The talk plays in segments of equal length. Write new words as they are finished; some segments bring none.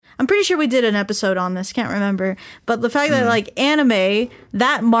I'm pretty sure we did an episode on this, can't remember. But the fact that like anime,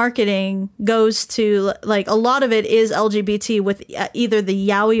 that marketing goes to like a lot of it is LGBT with either the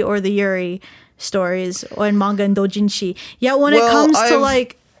yaoi or the yuri stories or in manga and doujinshi. Yet when it comes to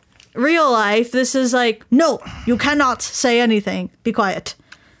like real life, this is like, no, you cannot say anything. Be quiet.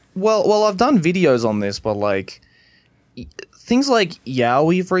 Well, I've done videos on this, but like things like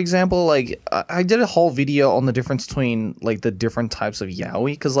yaoi, for example, like I did a whole video on the difference between like the different types of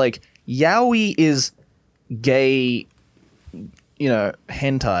yaoi, because like yaoi is gay,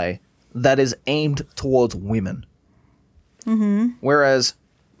 hentai that is aimed towards women, whereas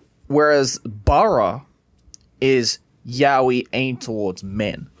bara is yaoi aimed towards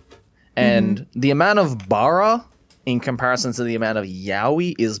men, and the amount of bara in comparison to the amount of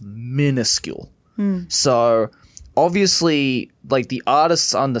yaoi is minuscule. So obviously, like, the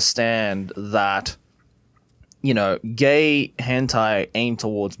artists understand that, gay hentai aimed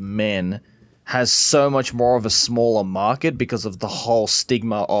towards men has so much more of a smaller market because of the whole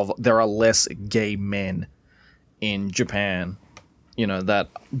stigma of there are less gay men in Japan, that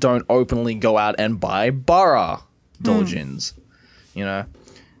don't openly go out and buy bara doujins,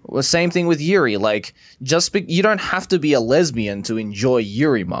 The same thing with Yuri. Like, you don't have to be a lesbian to enjoy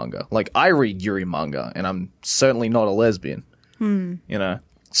Yuri manga. Like, I read Yuri manga, and I'm certainly not a lesbian.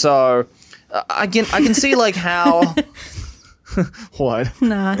 So I can see like how. What?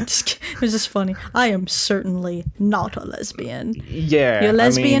 Nah, it was just funny. I am certainly not a lesbian. Yeah, you're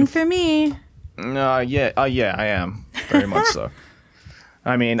lesbian for me. Yeah, I am very much so.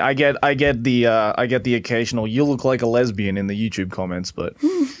 I mean, I get the occasional "you look like a lesbian" in the YouTube comments, but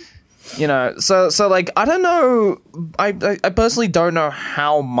so like, I don't know. I personally don't know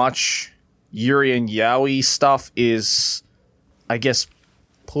how much Yuri and yaoi stuff is, I guess,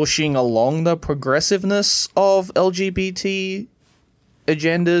 pushing along the progressiveness of LGBT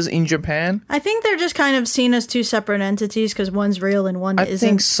agendas in Japan. I think they're just kind of seen as two separate entities because one's real and one isn't. I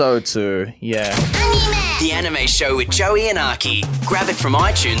think so too. Yeah. The Anime Show with Joey and Aki. Grab it from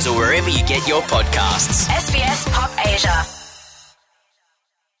iTunes or wherever you get your podcasts. SBS Pop Asia.